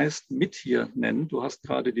großen Geist mit hier nennen. Du hast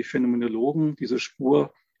gerade die Phänomenologen, diese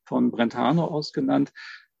Spur von Brentano ausgenannt.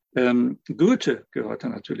 Goethe gehörte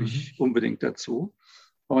natürlich unbedingt dazu.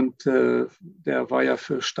 Und der war ja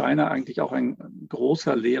für Steiner eigentlich auch ein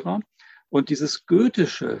großer Lehrer. Und dieses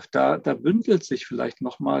Goethische, da bündelt sich vielleicht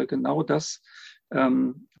nochmal genau das,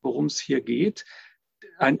 worum es hier geht,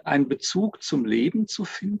 ein Bezug zum Leben zu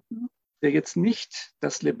finden, der jetzt nicht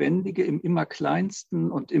das Lebendige im immer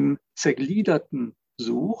kleinsten und im Zergliederten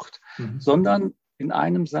sucht, sondern in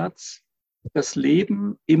einem Satz das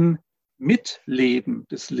Leben im Mitleben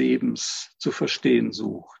des Lebens zu verstehen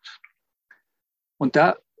sucht. Und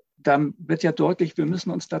da wird ja deutlich, wir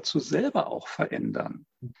müssen uns dazu selber auch verändern.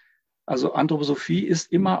 Also Anthroposophie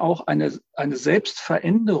ist immer auch eine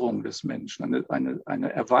Selbstveränderung des Menschen,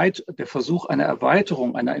 der Versuch einer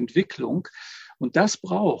Erweiterung, einer Entwicklung. Und das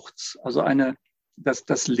braucht's. Also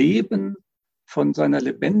das Leben von seiner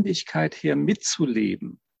Lebendigkeit her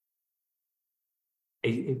mitzuleben.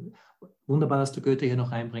 Wunderbar, dass du Goethe hier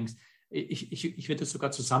noch reinbringst. Ich würde das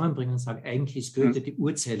sogar zusammenbringen und sagen, eigentlich ist Goethe die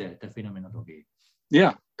Urzelle der Phänomenologie.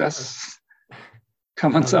 Ja, das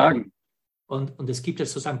kann man sagen. Und es gibt ja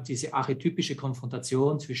sozusagen diese archetypische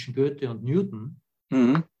Konfrontation zwischen Goethe und Newton,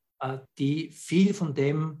 die viel von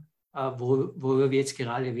dem, worüber wir jetzt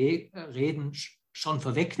gerade reden, schon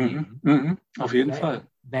vorwegnehmen. Auf jeden Fall.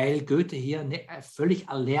 Weil Goethe hier eine völlig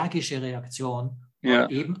allergische Reaktion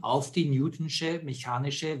eben auf die newtonsche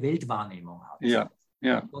mechanische Weltwahrnehmung hat.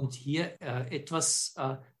 Ja. Und hier etwas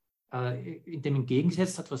in dem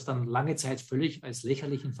entgegengesetzt hat, was dann lange Zeit völlig als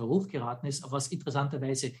lächerlich in Verruf geraten ist, aber was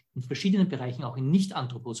interessanterweise in verschiedenen Bereichen, auch in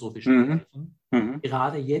nicht-anthroposophischen Bereichen,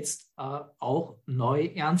 gerade jetzt auch neu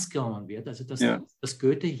ernst genommen wird. Also dass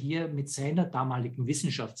Goethe hier mit seiner damaligen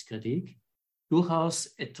Wissenschaftskritik durchaus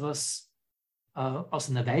etwas aus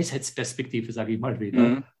einer Weisheitsperspektive, sage ich mal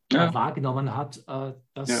wieder, wahrgenommen hat,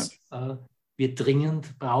 das wir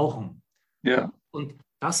dringend brauchen. Ja. Und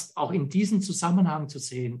das auch in diesem Zusammenhang zu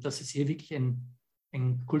sehen, dass es hier wirklich ein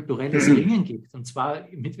kulturelles Ringen gibt. Und zwar,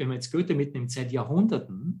 wenn man jetzt Goethe mitnimmt, seit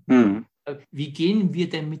Jahrhunderten, wie gehen wir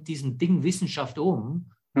denn mit diesem Ding Wissenschaft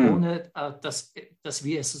um, ohne dass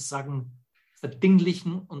wir es sozusagen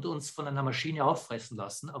verdinglichen und uns von einer Maschine auffressen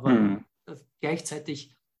lassen, aber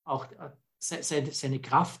gleichzeitig auch seine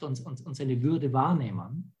Kraft und seine Würde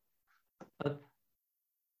wahrnehmen.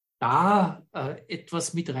 Da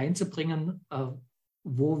etwas mit reinzubringen,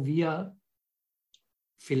 wo wir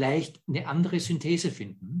vielleicht eine andere Synthese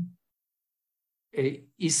finden,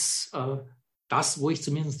 ist das, wo ich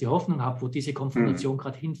zumindest die Hoffnung habe, wo diese Konfrontation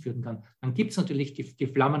gerade hinführen kann. Dann gibt es natürlich die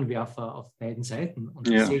Flammenwerfer auf beiden Seiten. Und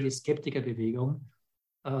ich sehe die Skeptikerbewegung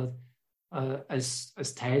als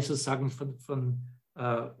Teil sozusagen von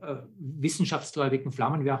wissenschaftsgläubigen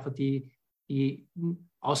Flammenwerfer, die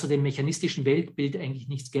außer dem mechanistischen Weltbild eigentlich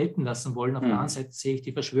nichts gelten lassen wollen. Auf der anderen Seite sehe ich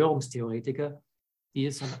die Verschwörungstheoretiker, die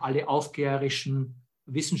es an alle aufklärerischen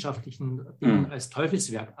wissenschaftlichen Dinge als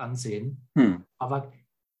Teufelswerk ansehen. Aber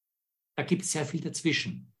da gibt es sehr viel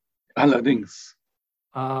dazwischen. Allerdings.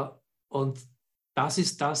 Und das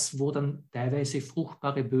ist das, wo dann teilweise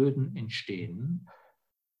fruchtbare Böden entstehen.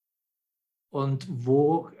 Und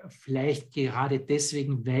wo vielleicht gerade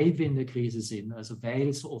deswegen, weil wir in der Krise sind, also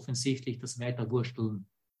weil so offensichtlich das Weiterwursteln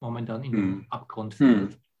momentan in den Abgrund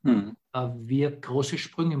führt, wir große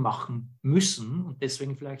Sprünge machen müssen und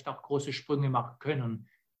deswegen vielleicht auch große Sprünge machen können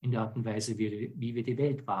in der Art und Weise, wie wir die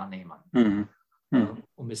Welt wahrnehmen.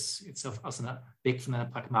 Um es jetzt weg von einer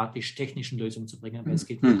pragmatisch-technischen Lösung zu bringen, weil es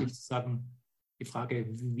geht wirklich zu sagen, die Frage,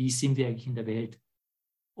 wie sind wir eigentlich in der Welt,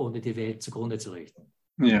 ohne die Welt zugrunde zu richten.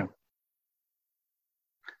 Ja.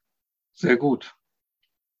 Sehr gut.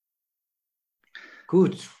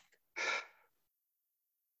 Gut.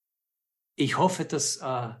 Ich hoffe, dass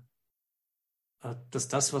das,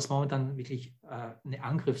 was momentan wirklich eine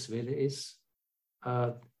Angriffswelle ist,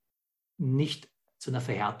 nicht zu einer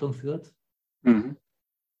Verhärtung führt.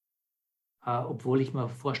 Obwohl ich mir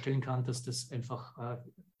vorstellen kann, dass das einfach,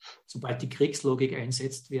 sobald die Kriegslogik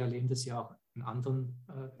einsetzt, wir erleben das ja auch in anderen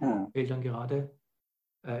Feldern gerade,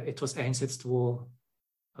 etwas einsetzt, wo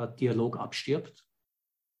Dialog abstirbt,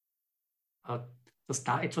 dass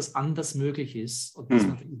da etwas anders möglich ist und dass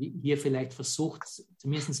man hier vielleicht versucht,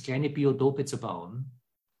 zumindest kleine Biotope zu bauen,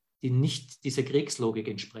 die nicht dieser Kriegslogik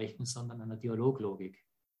entsprechen, sondern einer Dialoglogik.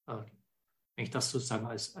 wenn ich das sozusagen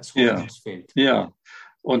als Ja, Hoffnungsfeld ja.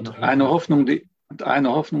 Und noch eine hinten.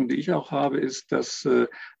 Hoffnung, die ich auch habe, ist, dass,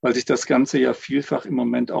 weil sich das Ganze ja vielfach im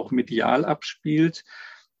Moment auch medial abspielt,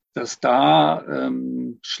 dass da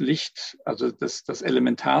schlicht, also das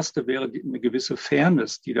Elementarste wäre eine gewisse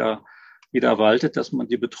Fairness, die da waltet, dass man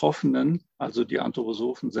die Betroffenen, also die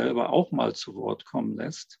Anthroposophen selber auch mal zu Wort kommen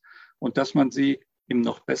lässt und dass man sie im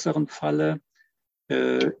noch besseren Falle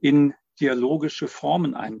in dialogische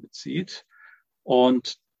Formen einbezieht.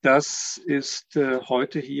 Und das ist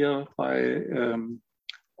heute hier bei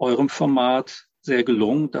eurem Format sehr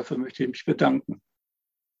gelungen. Dafür möchte ich mich bedanken.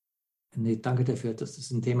 Nee, danke dafür. Das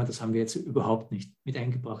ist ein Thema, das haben wir jetzt überhaupt nicht mit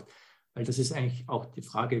eingebracht, weil das ist eigentlich auch die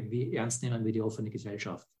Frage, wie ernst nehmen wir die offene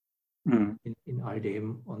Gesellschaft in all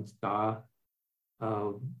dem, und da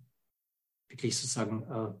wirklich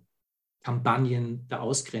sozusagen Kampagnen der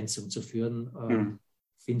Ausgrenzung zu führen,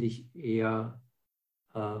 finde ich eher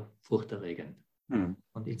furchterregend.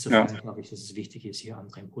 Und Ja. insofern glaube ich, dass es wichtig ist, hier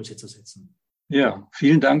andere Impulse zu setzen. Ja,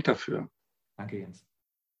 vielen Dank dafür. Danke, Jens.